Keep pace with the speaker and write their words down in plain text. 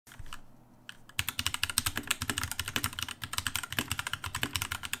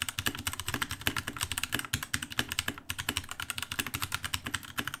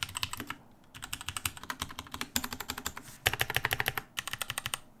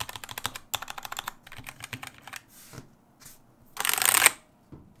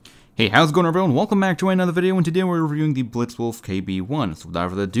Hey, how's it going everyone? Welcome back to another video, and today we're reviewing the Blitzwolf KB1. So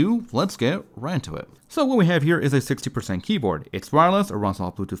without further ado, let's get right into it. So what we have here is a 60% keyboard. It's wireless, or runs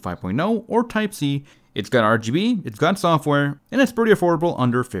off Bluetooth 5.0 or Type-C. It's got RGB, it's got software, and it's pretty affordable,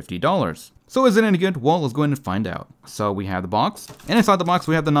 under $50. So is it any good? Well, let's go ahead and find out. So we have the box, and inside the box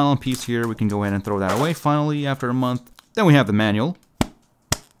we have the nylon piece here. We can go ahead and throw that away finally after a month. Then we have the manual,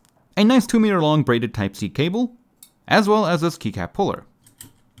 a nice 2-meter long braided Type-C cable, as well as this keycap puller.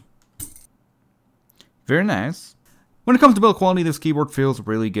 Very nice. When it comes to build quality, this keyboard feels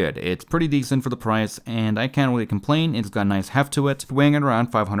really good. It's pretty decent for the price, and I can't really complain. It's got a nice heft to it, weighing at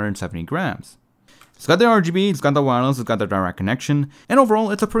around 570 grams. It's got the RGB, it's got the wireless, it's got the direct connection, and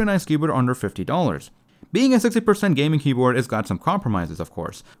overall it's a pretty nice keyboard under $50. Being a 60% gaming keyboard, it's got some compromises, of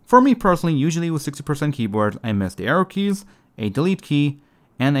course. For me personally, usually with 60% keyboards, I miss the arrow keys, a delete key,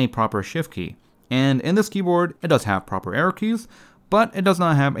 and a proper shift key. And in this keyboard, it does have proper arrow keys, but it does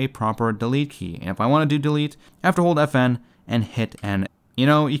not have a proper delete key. And if I want to do delete, I have to hold FN and hit N. You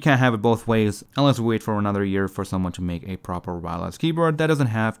know, you can't have it both ways unless we wait for another year for someone to make a proper wireless keyboard that doesn't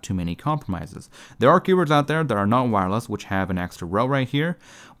have too many compromises. There are keyboards out there that are not wireless, which have an extra row right here,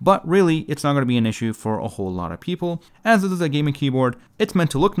 but really, it's not going to be an issue for a whole lot of people. As this is a gaming keyboard, it's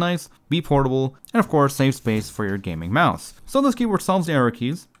meant to look nice, be portable, and of course, save space for your gaming mouse. So this keyboard solves the arrow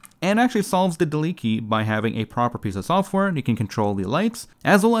keys, and actually solves the delete key by having a proper piece of software. You can control the lights,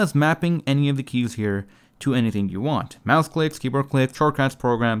 as well as mapping any of the keys here to anything you want. Mouse clicks, keyboard clicks, shortcuts,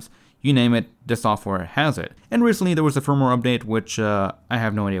 programs, you name it, the software has it. And recently there was a firmware update, which I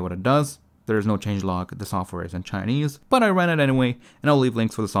have no idea what it does. There is no changelog, the software is in Chinese, but I ran it anyway, and I'll leave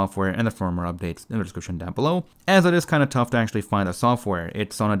links for the software and the firmware updates in the description down below, as it is kind of tough to actually find the software.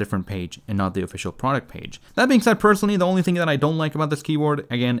 It's on a different page and not the official product page. That being said, personally, the only thing that I don't like about this keyboard,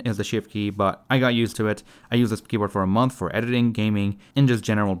 again, is the shift key, but I got used to it. I used this keyboard for a month for editing, gaming, and just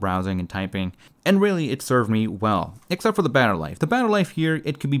general browsing and typing, and really, it served me well, except for the battery life. The battery life here,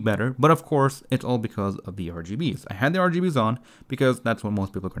 it could be better, but of course, it's all because of the RGBs. I had the RGBs on because that's what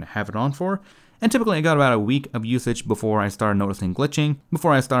most people are going to have it on for, and typically I got about a week of usage before I started noticing glitching,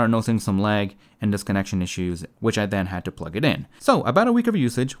 before I started noticing some lag and disconnection issues, which I then had to plug it in. So about a week of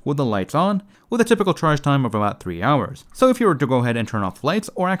usage with the lights on, with a typical charge time of about 3 hours. So if you were to go ahead and turn off the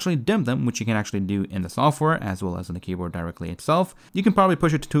lights, or actually dim them, which you can actually do in the software as well as in the keyboard directly itself, you can probably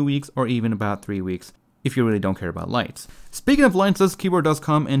push it to 2 weeks or even about 3 weeks if you really don't care about lights. Speaking of lights, this keyboard does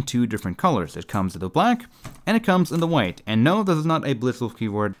come in 2 different colors. It comes in the black, and it comes in the white. And no, this is not a Blitzwolf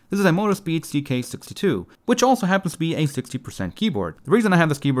keyboard. This is a Motospeed CK62, which also happens to be a 60% keyboard. The reason I have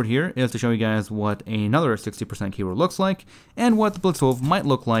this keyboard here is to show you guys what another 60% keyboard looks like, and what the Blitzwolf might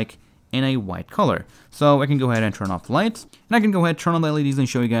look like in a white color. So I can go ahead and turn off the lights, and I can go ahead and turn on the LEDs and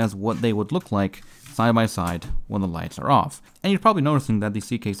show you guys what they would look like side by side when the lights are off. And you're probably noticing that the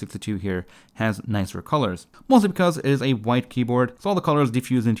CK62 here has nicer colors, mostly because it is a white keyboard, so all the colors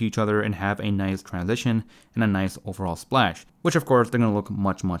diffuse into each other and have a nice transition and a nice overall splash, which of course they're going to look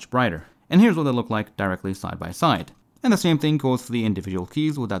much brighter. And here's what they look like directly side by side. And the same thing goes for the individual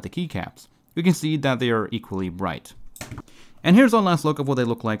keys without the keycaps. You can see that they are equally bright. And here's our last look of what they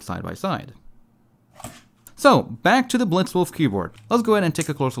look like side by side. So, back to the Blitzwolf keyboard. Let's go ahead and take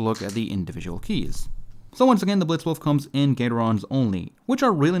a closer look at the individual keys. So once again, the Blitzwolf comes in Gatorons only, which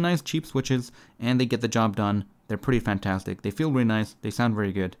are really nice cheap switches, and they get the job done. They're pretty fantastic, they feel really nice, they sound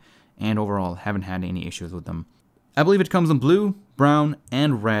very good, and overall haven't had any issues with them. I believe it comes in blue, brown,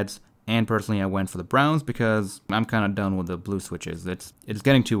 and reds, and personally I went for the browns because I'm kind of done with the blue switches. It's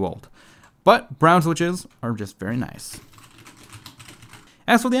getting too old. But brown switches are just very nice.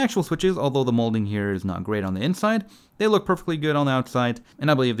 As for the actual switches, although the molding here is not great on the inside, they look perfectly good on the outside, and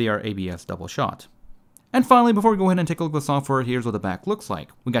I believe they are ABS double shot. And finally, before we go ahead and take a look at the software, here's what the back looks like.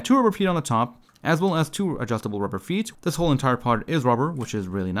 We got 2 rubber feet on the top, as well as 2 adjustable rubber feet. This whole entire part is rubber, which is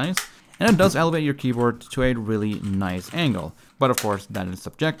really nice, and it does elevate your keyboard to a really nice angle, but of course that is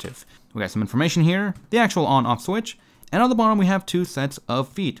subjective. We got some information here, the actual on-off switch, and on the bottom we have 2 sets of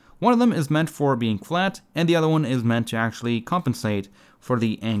feet. One of them is meant for being flat, and the other one is meant to actually compensate for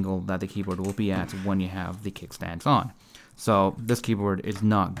the angle that the keyboard will be at when you have the kickstands on. So this keyboard is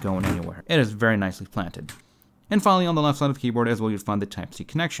not going anywhere. It is very nicely planted. And finally, on the left side of the keyboard as well, you'll find the Type-C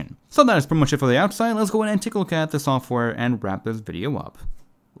connection. So that is pretty much it for the outside. Let's go ahead and take a look at the software and wrap this video up.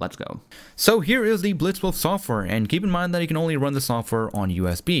 Let's go. So here is the Blitzwolf software, and keep in mind that you can only run the software on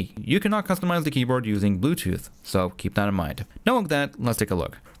USB. You cannot customize the keyboard using Bluetooth, so keep that in mind. Knowing that, let's take a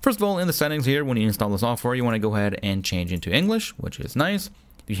look. First of all, in the settings here, when you install the software, you want to go ahead and change into English, which is nice.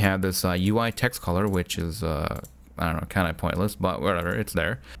 You have this UI text color, which is I don't know, kind of pointless, but whatever, it's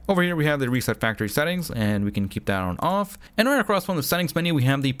there. Over here we have the reset factory settings, and we can keep that on off. And right across from the settings menu we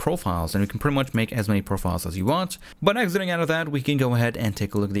have the profiles, and we can pretty much make as many profiles as you want. But exiting out of that, we can go ahead and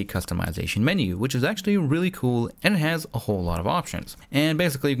take a look at the customization menu, which is actually really cool, and it has a whole lot of options. And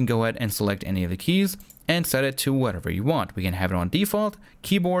basically you can go ahead and select any of the keys and set it to whatever you want. We can have it on default,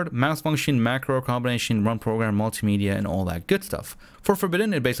 keyboard, mouse function, macro, combination, run program, multimedia, and all that good stuff. For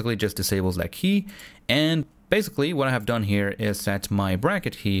forbidden, it basically just disables that key, and basically what I have done here is set my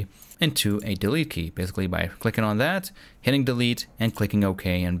bracket key into a delete key, basically by clicking on that, hitting delete, and clicking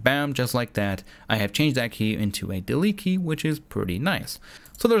OK, and bam, just like that, I have changed that key into a delete key, which is pretty nice.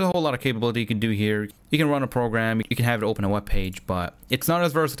 So there's a whole lot of capability you can do here. You can run a program, you can have it open a web page, but it's not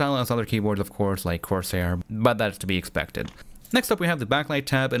as versatile as other keyboards, of course, like Corsair, but that's to be expected. Next up we have the backlight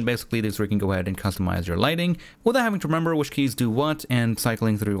tab, and basically this is where you can go ahead and customize your lighting without having to remember which keys do what and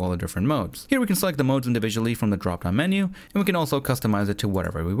cycling through all the different modes. Here we can select the modes individually from the drop down menu, and we can also customize it to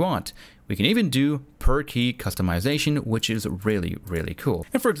whatever we want. We can even do per key customization, which is really cool.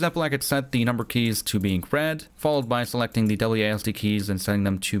 And for example, I could set the number keys to being red, followed by selecting the WASD keys and setting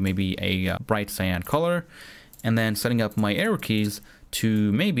them to maybe a bright cyan color, and then setting up my arrow keys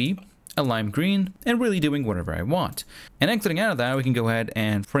to maybe a lime green, and really doing whatever I want. And exiting out of that, we can go ahead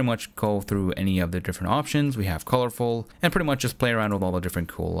and pretty much go through any of the different options. We have colorful, and pretty much just play around with all the different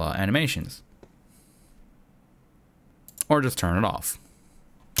cool animations. Or just turn it off.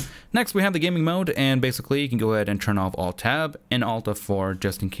 Next we have the gaming mode, and basically you can go ahead and turn off Alt Tab and Alt F4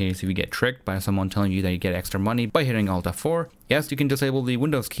 just in case if you get tricked by someone telling you that you get extra money by hitting Alt F4. Yes, you can disable the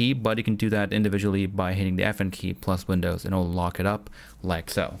Windows key, but you can do that individually by hitting the FN key plus Windows, and it'll lock it up like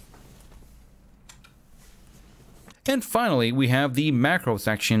so. And finally, we have the macro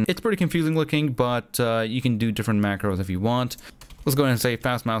section. It's pretty confusing looking, but you can do different macros if you want. Let's go ahead and say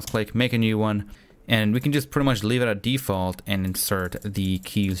fast mouse click, make a new one, and we can just pretty much leave it at default and insert the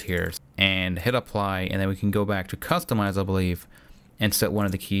keys here and hit apply, and then we can go back to customize, I believe, and set one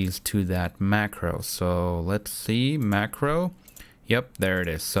of the keys to that macro. So let's see, macro. Yep, there it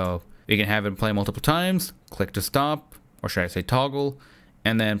is. So you can have it play multiple times, click to stop, or should I say toggle,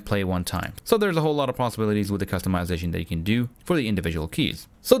 and then play one time. So there's a whole lot of possibilities with the customization that you can do for the individual keys.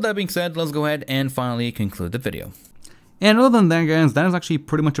 So that being said, let's go ahead and finally conclude the video. And other than that, guys, that is actually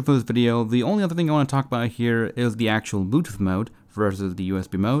pretty much it for this video. The only other thing I want to talk about here is the actual Bluetooth mode versus the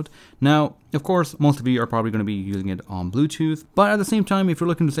USB mode. Now, of course, most of you are probably going to be using it on Bluetooth, but at the same time, if you're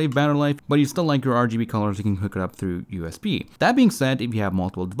looking to save battery life, but you still like your RGB colors, you can hook it up through USB. That being said, if you have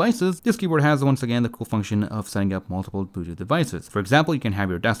multiple devices, this keyboard has once again the cool function of setting up multiple Bluetooth devices. For example, you can have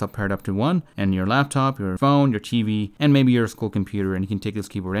your desktop paired up to one, and your laptop, your phone, your TV, and maybe your school computer, and you can take this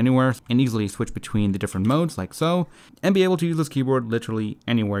keyboard anywhere and easily switch between the different modes like so, and be able to use this keyboard literally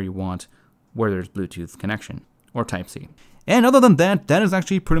anywhere you want where there's Bluetooth connection or Type-C. And other than that, that is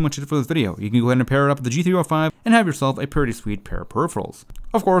actually pretty much it for this video. You can go ahead and pair it up with the G305 and have yourself a pretty sweet pair of peripherals.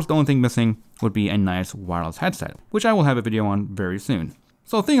 Of course, the only thing missing would be a nice wireless headset, which I will have a video on very soon.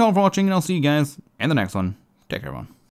 So thank you all for watching, and I'll see you guys in the next one. Take care, everyone.